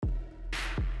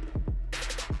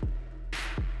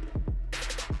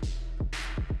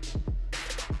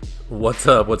What's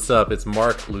up? What's up? It's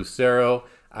Mark Lucero.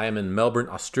 I am in Melbourne,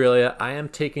 Australia. I am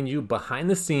taking you behind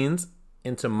the scenes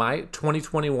into my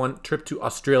 2021 trip to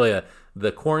Australia.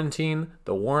 The quarantine,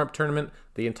 the warm-up tournament,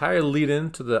 the entire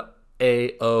lead-in to the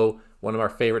AO, one of our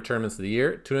favorite tournaments of the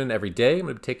year. Tune in every day. I'm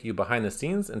going to take you behind the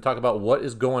scenes and talk about what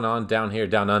is going on down here,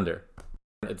 down under.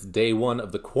 It's day one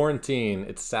of the quarantine.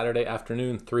 It's Saturday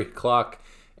afternoon, 3 o'clock.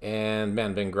 And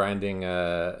man, been grinding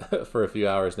for a few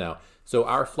hours now. So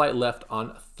our flight left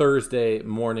on Thursday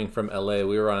morning from LA.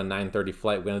 We were on a 9:30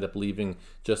 flight. We ended up leaving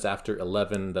just after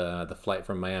 11. The flight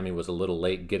from Miami was a little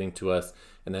late getting to us.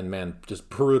 And then, man, just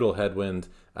brutal headwind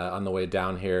on the way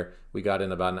down here. We got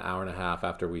in about an hour and a half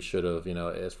after we should have,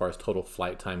 as far as total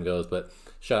flight time goes. But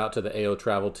shout out to the AO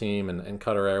travel team and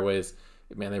Qatar Airways.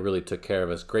 Man, they really took care of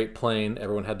us. Great plane.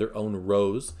 Everyone had their own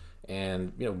rows.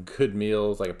 And good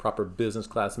meals, like a proper business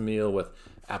class meal with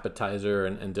appetizer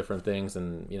and different things,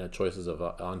 and choices of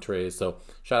entrees. So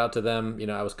shout out to them.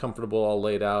 I was comfortable, all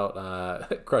laid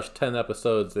out. Crushed 10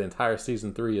 episodes, the entire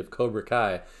season 3 of Cobra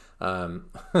Kai.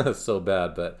 So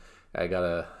bad, but I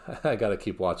gotta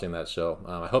keep watching that show.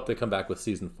 I hope they come back with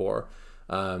season 4.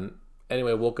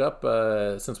 Anyway, woke up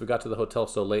since we got to the hotel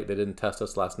so late. They didn't test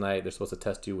us last night. They're supposed to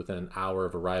test you within an hour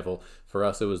of arrival. For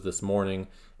us, it was this morning,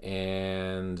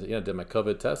 and did my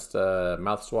COVID test,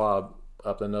 mouth swab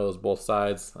up the nose, both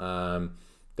sides.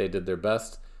 They did their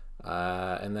best,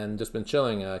 and then just been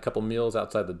chilling. A couple meals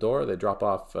outside the door. They drop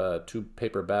off 2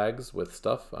 paper bags with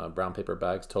stuff, brown paper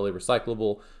bags, totally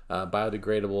recyclable,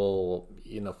 biodegradable,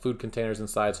 food containers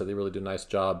inside. So they really do a nice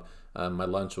job. My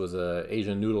lunch was a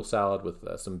Asian noodle salad with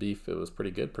some beef. It was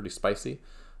pretty good, pretty spicy.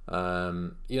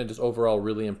 Just overall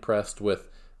really impressed with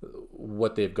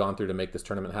what they've gone through to make this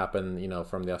tournament happen.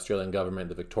 From the Australian government,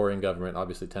 the Victorian government,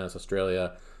 obviously Tennis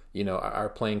Australia. Our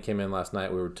plane came in last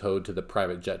night. We were towed to the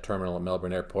private jet terminal at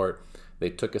Melbourne Airport. They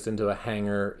took us into a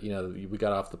hangar. We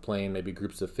got off the plane, maybe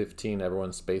groups of 15,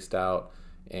 everyone spaced out,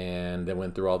 and they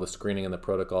went through all the screening and the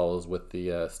protocols with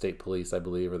the state police, I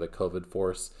believe, or the COVID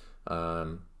force.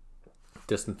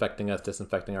 Disinfecting us,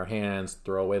 disinfecting our hands,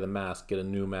 throw away the mask, get a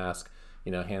new mask,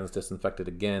 hands disinfected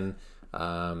again,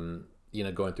 going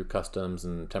through customs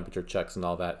and temperature checks and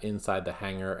all that inside the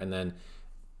hangar. And then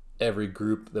every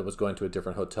group that was going to a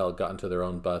different hotel got into their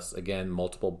own bus. Again,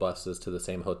 multiple buses to the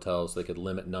same hotel so they could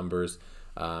limit numbers.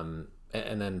 And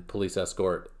then police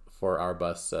escort for our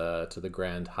bus to the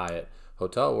Grand Hyatt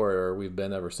Hotel, where we've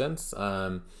been ever since.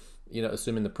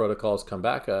 Assuming the protocols come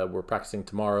back, we're practicing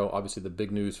tomorrow. Obviously, the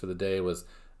big news for the day was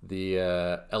the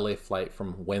LA flight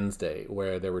from Wednesday,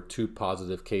 where there were 2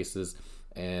 positive cases,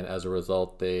 and as a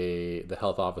result, the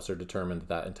health officer determined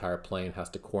that entire plane has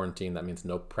to quarantine. That means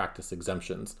no practice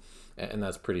exemptions, and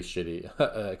that's pretty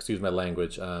shitty. Excuse my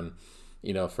language.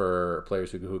 For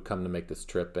players who come to make this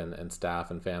trip and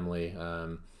staff and family,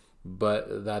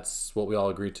 but that's what we all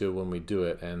agree to when we do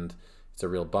it, and it's a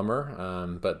real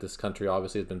bummer, but this country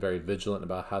obviously has been very vigilant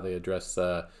about how they address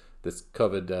this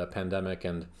COVID pandemic,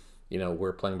 and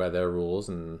we're playing by their rules,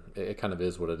 and it kind of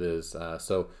is what it is.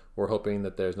 So we're hoping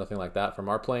that there's nothing like that from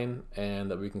our plane,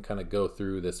 and that we can kind of go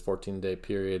through this 14-day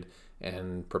period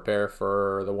and prepare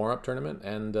for the warm-up tournament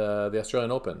and the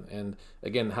Australian Open. And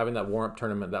again, having that warm-up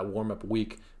tournament, that warm-up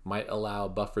week, might allow a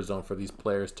buffer zone for these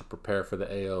players to prepare for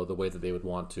the AO the way that they would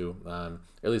want to,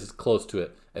 at least as close to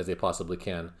it as they possibly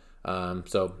can.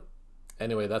 So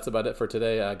anyway, that's about it for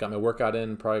today. I got my workout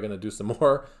in, probably going to do some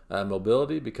more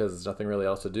mobility because there's nothing really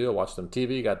else to do. I watched some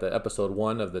TV, got the episode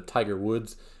 1 of the Tiger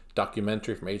Woods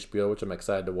documentary from HBO, which I'm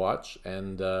excited to watch.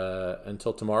 And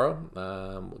until tomorrow,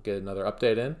 we'll get another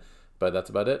update in, but that's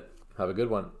about it. Have a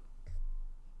good one.